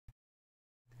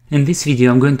In this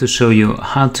video, I'm going to show you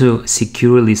how to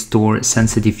securely store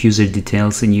sensitive user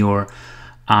details in your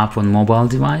app on mobile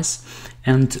device,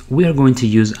 and we are going to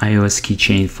use iOS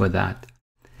keychain for that.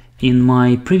 In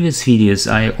my previous videos,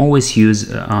 I always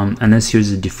use NS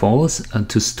user defaults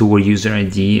to store user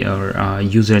ID or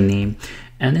username,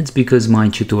 and it's because my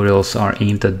tutorials are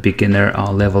aimed at beginner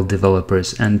level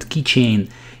developers, and keychain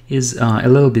is a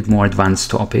little bit more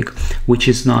advanced topic, which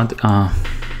is not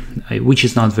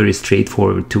very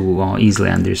straightforward to easily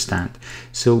understand.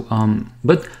 So,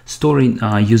 but storing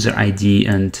user ID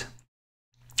in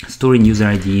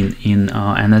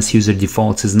NS user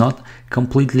defaults is not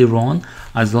completely wrong,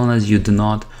 as long as you do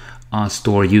not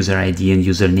store user ID and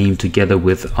username together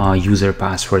with user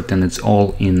password, and it's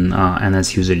all in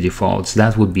NS user defaults.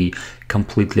 That would be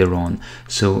completely wrong.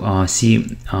 So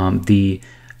the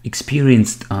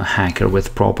experienced hacker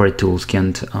with proper tools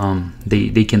can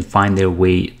they can find their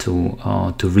way to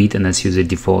read NS user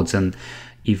defaults, and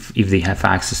if they have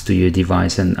access to your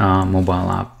device and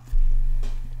mobile app.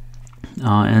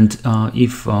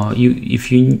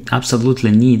 If you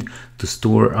absolutely need to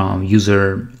store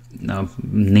user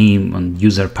name and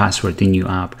user password in your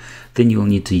app, then you'll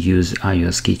need to use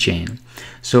iOS keychain.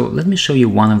 So let me show you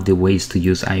one of the ways to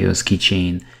use iOS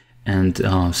keychain and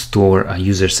store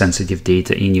user sensitive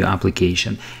data in your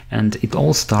application. And it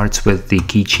all starts with the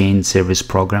KeyChain service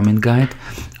programming guide.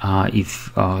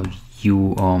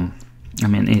 You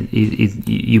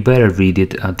better read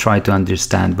it, try to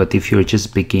understand, but if you're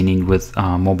just beginning with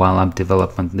mobile app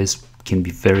development, this can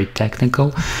be very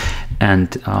technical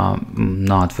and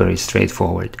not very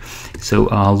straightforward. So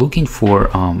looking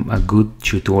for a good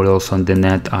tutorials on the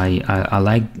net, I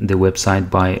like the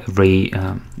website by Ray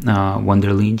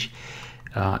Wunderlich,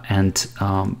 and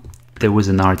there was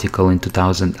an article in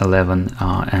 2011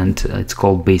 and it's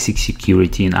called Basic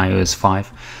Security in iOS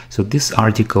 5. So this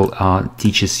article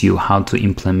teaches you how to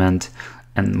implement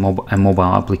a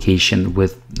mobile application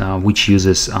with which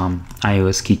uses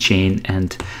iOS keychain,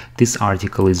 and this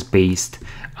article is based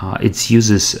it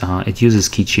uses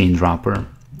KeyChainWrapper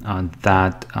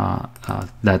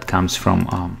that comes from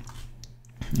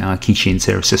KeyChain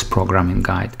Services Programming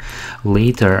Guide.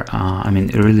 Later,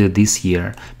 earlier this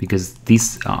year, because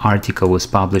this article was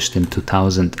published in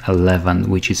 2011,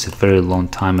 which is a very long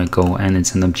time ago, and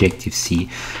it's an Objective-C.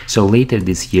 So later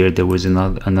this year, there was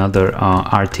another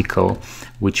article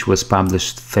which was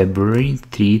published February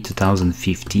 3,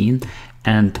 2015,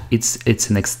 and it's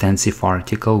an extensive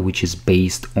article which is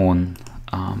based on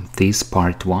this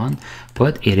part 1,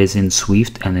 but it is in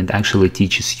Swift, and it actually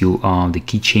teaches you the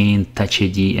keychain, Touch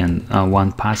ID, and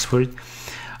 1Password.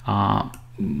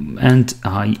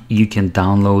 You can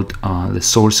download the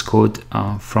source code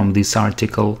from this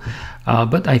article,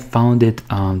 but I found it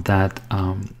that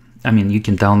you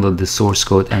can download the source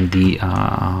code and the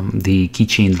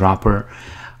keychain wrapper,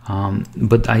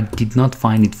 but I did not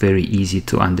find it very easy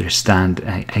to understand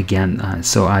again.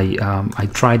 So I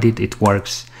tried it, it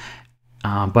works.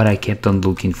 But I kept on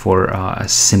looking for a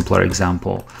simpler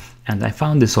example, and I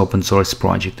found this open source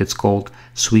project. It's called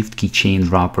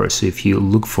SwiftKeychainWrapper. So if you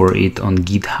look for it on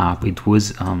GitHub,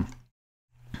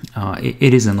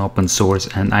 it is an open source,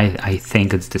 and I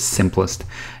think it's the simplest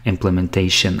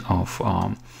implementation of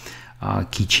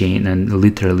keychain. And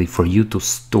literally, for you to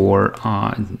store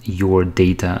your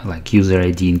data like user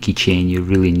ID in keychain, you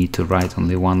really need to write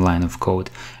only one line of code,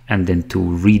 and then to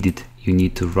read it, you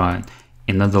need to write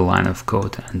another line of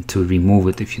code, and to remove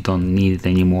it, if you don't need it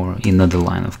anymore, another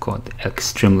line of code.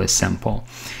 Extremely simple.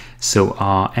 So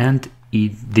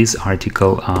this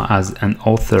article, as an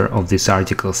author of this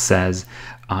article says,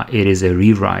 it is a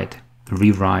rewrite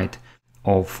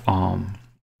of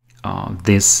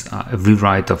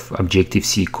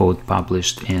Objective-C code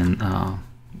published in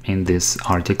this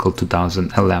article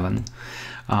 2011.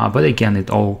 But again, it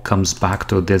all comes back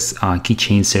to this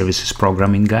KeyChain Services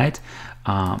Programming Guide,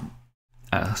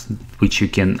 which you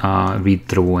can read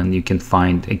through, and you can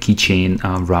find a keychain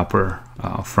wrapper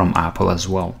from Apple as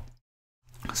well.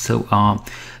 So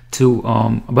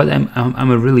but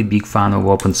I'm a really big fan of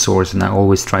open source, and I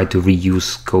always try to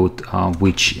reuse code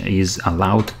which is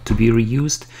allowed to be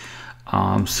reused.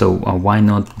 So why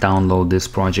not download this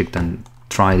project and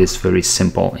try this very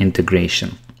simple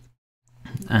integration?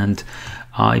 And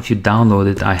if you download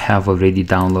it, I have already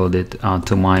downloaded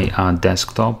to my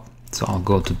desktop. So I'll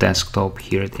go to desktop.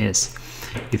 Here it is.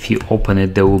 If you open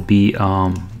it, there'll be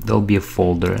a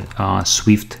folder,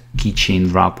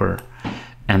 SwiftKeychainWrapper,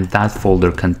 and that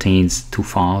folder contains 2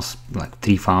 files, like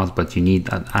 3 files, but you need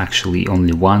actually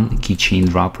only one,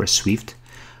 KeyChainWrapper Swift,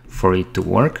 for it to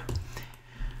work.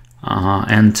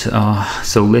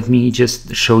 So let me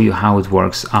just show you how it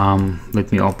works.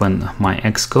 Let me open my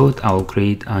Xcode. I'll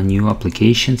create a new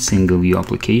application, single view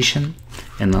application,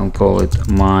 and I'll call it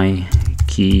my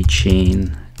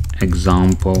keychain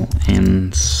example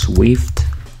in Swift.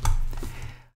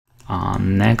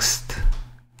 Next,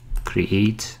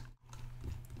 create.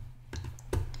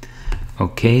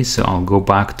 Okay, so I'll go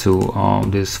back to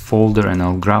this folder and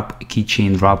I'll grab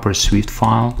KeyChainWrapper Swift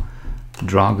file,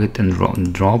 drag it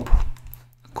and drop.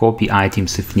 Copy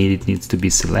items if needed needs to be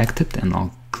selected, and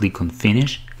I'll click on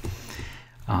finish.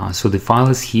 So the file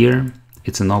is here.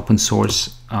 It's an open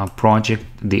source project.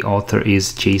 The author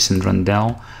is Jason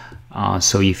Randell.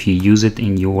 So if you use it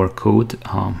in your code,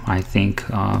 I think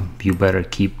you better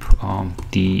keep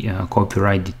the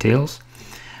copyright details.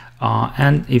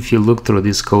 And if you look through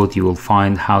this code, you will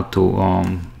find how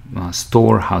to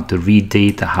store, how to read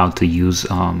data, how to use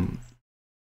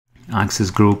access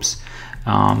groups.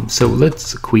 So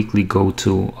let's quickly go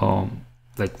to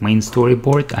like main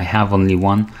storyboard. I have only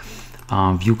one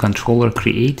view controller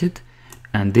created,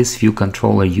 and this view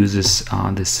controller uses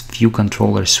this view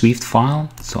controller Swift file.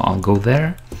 So I'll go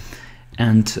there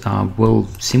and we'll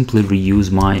simply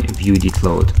reuse my view.dit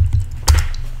load.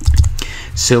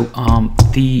 So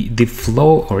the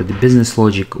flow or the business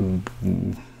logic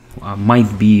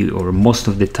might be, or most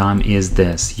of the time, is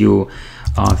this. You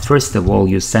first of all,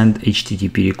 you send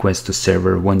HTTP request to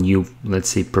server when you, let's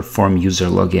say, perform user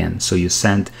login. So you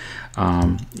send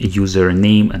a user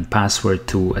name and password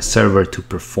to a server to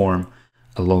perform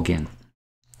a login.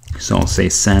 So I'll say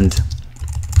send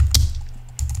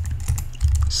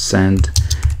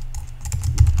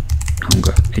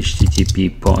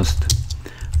HTTP post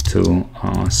to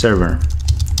server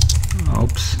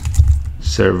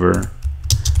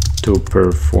to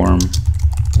perform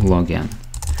login.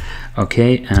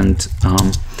 Okay, and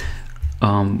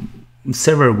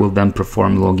server will then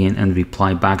perform login and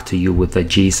reply back to you with a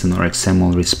JSON or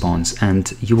XML response,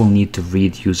 and you will need to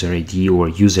read user ID or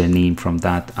username from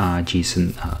that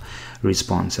JSON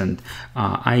response. And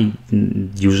I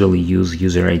usually use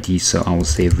user ID, so I will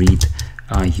say read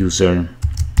user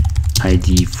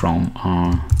ID from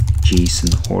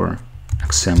JSON or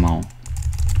XML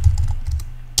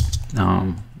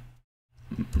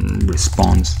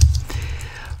response.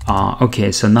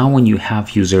 Okay, so now when you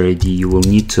have user ID, you will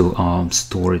need to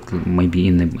store it maybe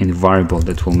in a variable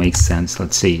that will make sense.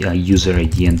 Let's say a user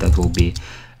ID, and that will be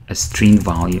a string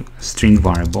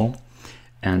variable,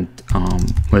 and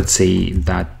let's say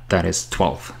that is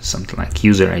 12, something like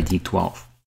user ID 12.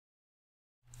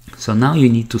 So now you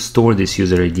need to store this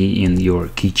user ID in your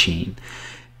keychain,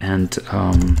 and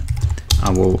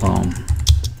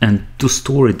and to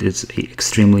store it is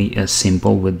extremely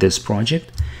simple with this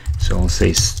project. So I'll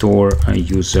say store a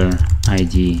user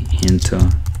ID into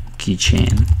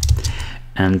keychain,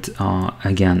 and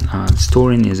again,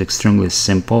 storing is extremely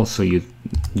simple. So you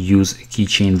use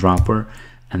KeyChainWrapper,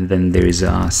 and then there is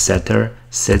a setter,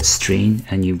 set string,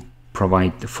 and you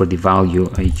provide for the value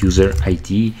a user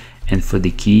ID, and for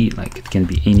the key, like it can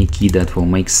be any key that will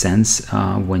make sense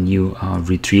when you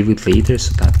retrieve it later.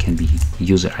 So that can be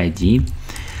user ID,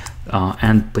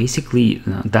 and basically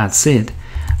that's it.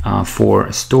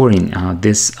 For storing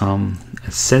this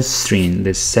set string,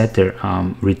 this setter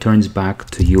returns back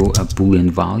to you a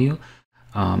Boolean value.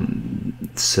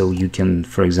 So you can,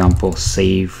 for example,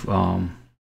 save,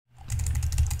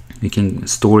 you can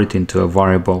store it into a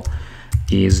variable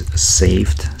is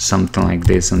saved, something like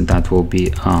this, and that will be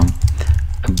a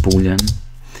Boolean.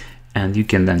 And you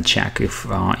can then check if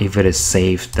it is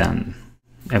saved, then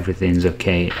everything's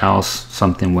okay, else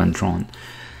something went wrong.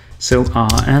 So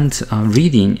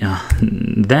reading,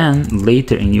 then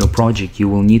later in your project you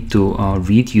will need to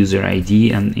read user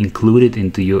ID and include it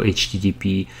into your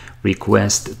HTTP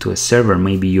request to a server.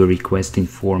 Maybe you're requesting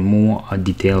for more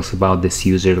details about this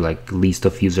user, like list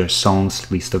of user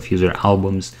songs, list of user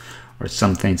albums or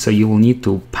something. So you will need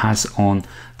to pass on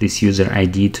this user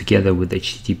ID together with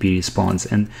HTTP response,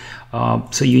 and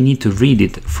so you need to read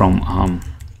it from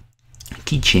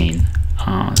keychain.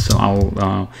 So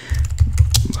I'll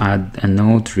add a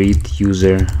note, read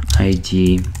user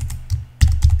ID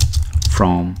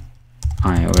from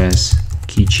iOS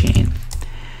keychain.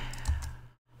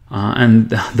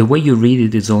 And the way you read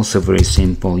it is also very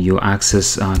simple. You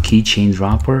access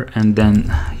KeyChainWrapper, and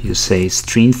then you say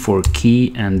string for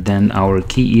key, and then our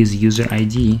key is user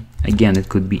ID. Again, it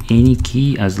could be any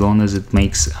key as long as it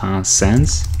makes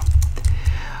sense.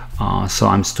 So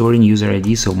I'm storing user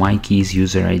ID, so my key is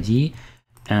user ID,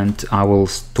 and I will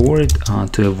store it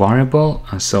to a variable.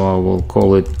 So I will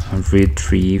call it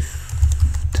retrieved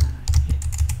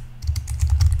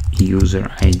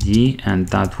user ID, and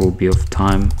that will be of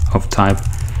type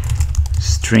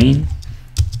string.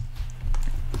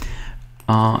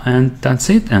 And that's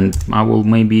it, and I will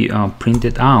maybe print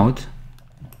it out.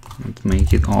 Let's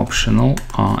make it optional,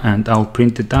 and I'll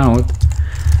print it out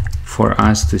for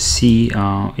us to see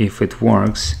if it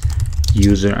works.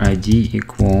 User ID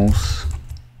equals,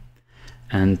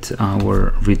 and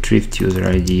our retrieved user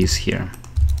ID is here.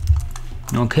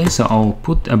 Okay, so I'll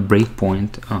put a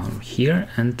breakpoint here,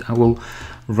 and I will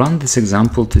run this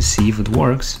example to see if it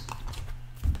works.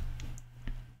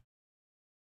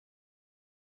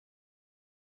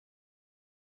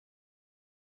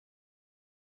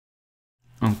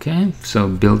 Okay, so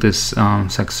build is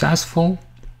successful.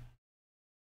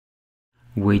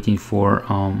 Waiting for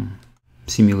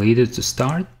simulator to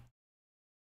start.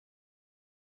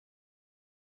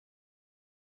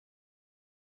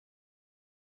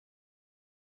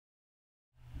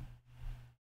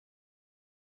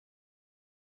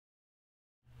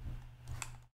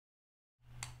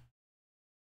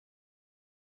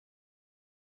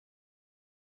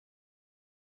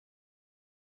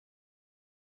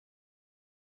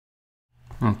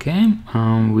 Okay,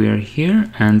 we are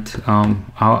here, and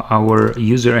our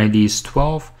user ID is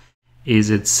 12.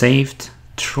 Is it saved?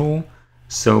 True.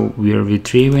 So we are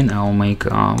retrieving. I'll make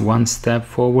one step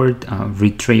forward.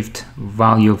 Retrieved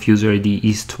value of user ID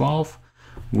is 12,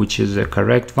 which is a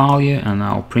correct value, and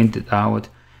I'll print it out.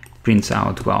 Prints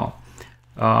out well.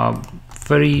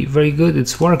 Very good,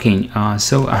 it's working.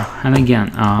 And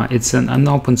again, it's an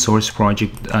open source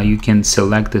project. You can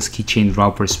select this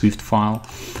KeyChainWrapper Swift file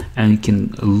and you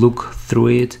can look through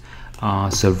it.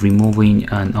 So removing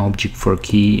an object for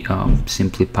key,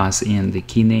 simply pass in the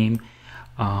key name,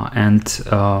 and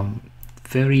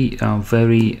very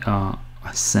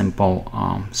simple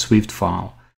Swift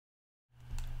file.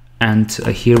 And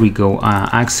here we go,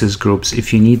 access groups.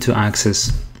 If you need to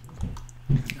access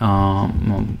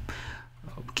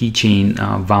keychain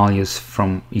values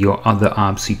from your other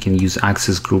apps, you can use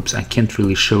access groups. I can't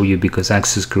really show you because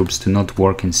access groups do not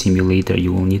work in simulator.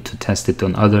 You will need to test it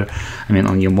on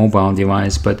on your mobile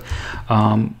device, but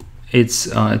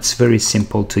it's very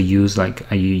simple to use. Like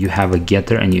you have a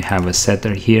getter and you have a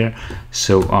setter here.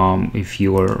 So if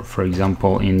you are, for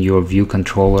example, in your view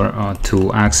controller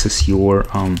to access your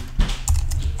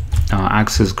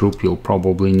access group, you'll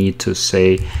probably need to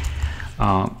say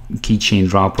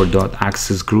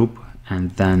KeyChainWrapper.access group,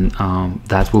 and then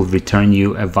that will return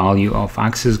you a value of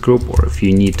access group. Or if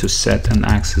you need to set an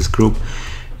access group,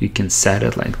 you can set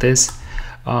it like this.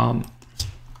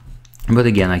 But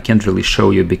again, I can't really show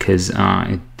you because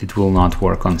it will not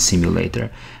work on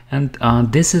simulator. And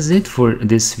this is it for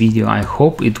this video. I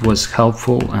hope it was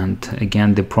helpful. And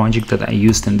again, the project that I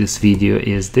used in this video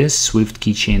is this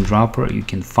SwiftKeychainWrapper. You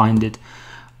can find it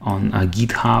on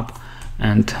GitHub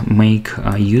and make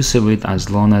use of it as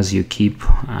long as you keep,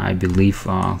 I believe,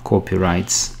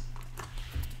 copyrights